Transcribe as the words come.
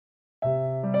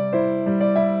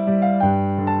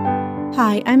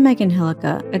Hi, I'm Megan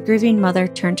Hillica, a grieving mother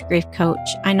turned grief coach.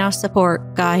 I now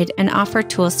support, guide, and offer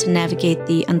tools to navigate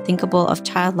the unthinkable of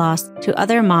child loss to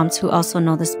other moms who also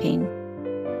know this pain.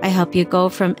 I help you go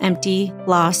from empty,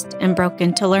 lost, and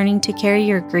broken to learning to carry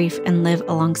your grief and live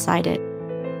alongside it.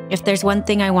 If there's one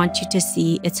thing I want you to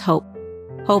see, it's hope.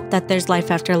 Hope that there's life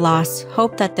after loss,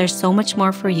 hope that there's so much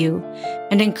more for you,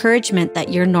 and encouragement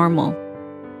that you're normal.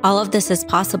 All of this is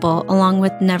possible, along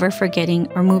with never forgetting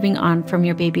or moving on from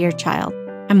your baby or child.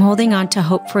 I'm holding on to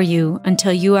hope for you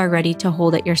until you are ready to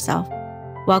hold it yourself.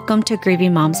 Welcome to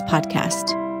Grieving Moms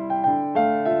Podcast.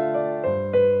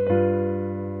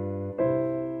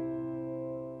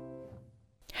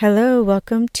 Hello,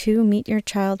 welcome to Meet Your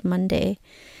Child Monday.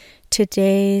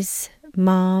 Today's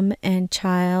mom and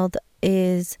child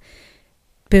is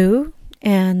Boo,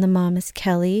 and the mom is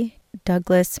Kelly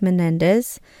Douglas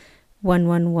Menendez.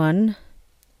 111.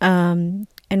 And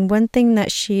one thing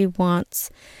that she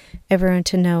wants everyone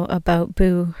to know about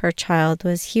Boo, her child,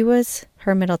 was he was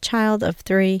her middle child of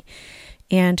 3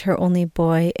 and her only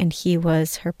boy, and he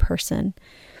was her person.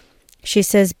 She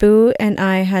says, Boo and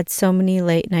I had so many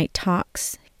late night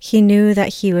talks. He knew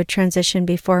that he would transition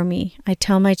before me. I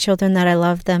tell my children that I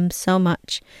love them so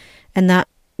much and that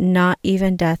not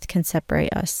even death can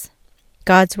separate us.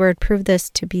 God's word proved this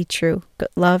to be true.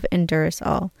 Love endures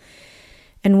all.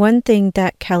 And one thing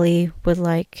that Kelly would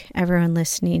like everyone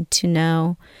listening to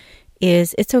know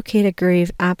is it's okay to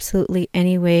grieve absolutely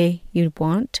any way you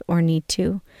want or need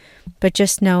to. But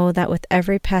just know that with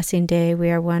every passing day,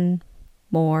 we are one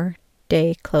more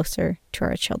day closer to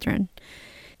our children.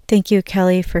 Thank you,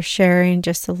 Kelly, for sharing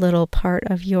just a little part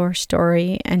of your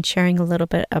story and sharing a little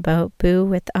bit about Boo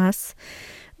with us.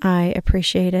 I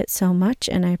appreciate it so much,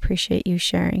 and I appreciate you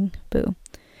sharing, Boo.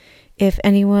 If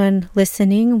anyone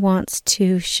listening wants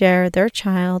to share their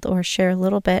child or share a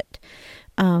little bit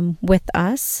with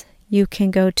us, you can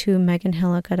go to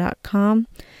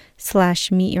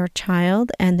meganhillica.com/meetyourchild,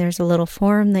 and there's a little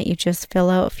form that you just fill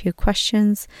out a few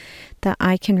questions that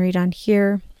I can read on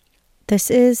here. This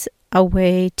is a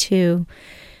way to,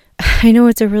 I know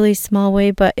it's a really small way,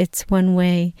 but it's one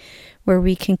way where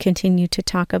we can continue to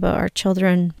talk about our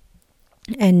children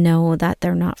and know that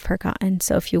they're not forgotten.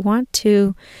 So if you want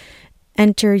to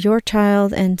enter your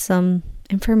child and some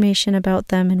information about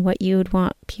them and what you would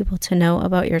want people to know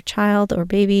about your child or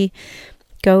baby,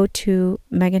 go to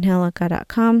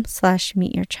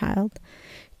meganhillica.com/meetyourchild.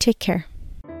 Take care.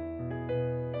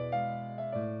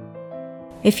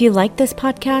 If you like this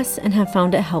podcast and have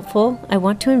found it helpful, I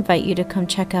want to invite you to come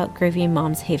check out Grieving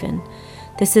Moms Haven.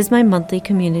 This is my monthly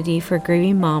community for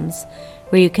grieving moms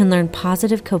where you can learn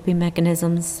positive coping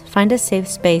mechanisms, find a safe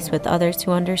space with others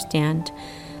who understand,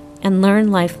 and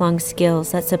learn lifelong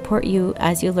skills that support you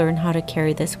as you learn how to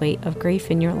carry this weight of grief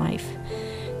in your life.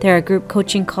 There are group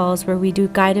coaching calls where we do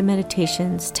guided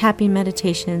meditations, tapping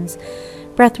meditations,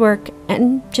 breath work,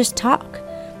 and just talk,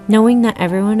 knowing that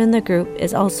everyone in the group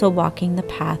is also walking the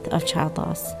path of child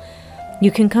loss.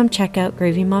 You can come check out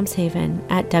Grieving Moms Haven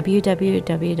at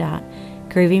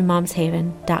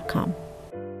www.grievingmomshaven.com.